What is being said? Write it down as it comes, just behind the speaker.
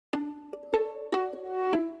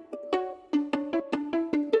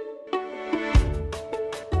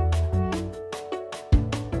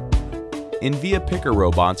InVia picker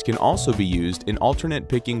robots can also be used in alternate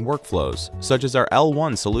picking workflows, such as our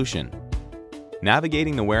L1 solution.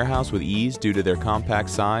 Navigating the warehouse with ease due to their compact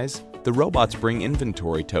size, the robots bring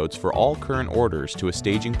inventory totes for all current orders to a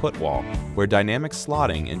staging put wall, where dynamic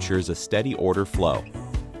slotting ensures a steady order flow.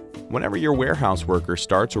 Whenever your warehouse worker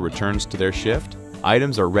starts or returns to their shift,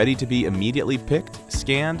 items are ready to be immediately picked,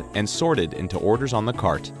 scanned, and sorted into orders on the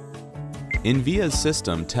cart. InVia's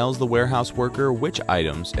system tells the warehouse worker which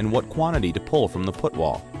items and what quantity to pull from the put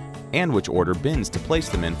wall, and which order bins to place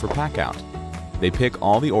them in for packout. They pick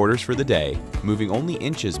all the orders for the day, moving only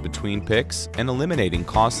inches between picks and eliminating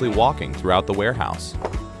costly walking throughout the warehouse.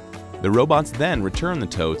 The robots then return the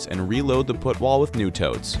totes and reload the put wall with new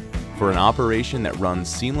totes, for an operation that runs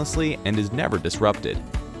seamlessly and is never disrupted.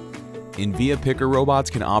 InVia picker robots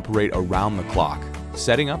can operate around the clock,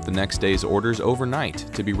 setting up the next day's orders overnight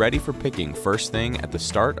to be ready for picking first thing at the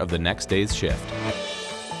start of the next day's shift.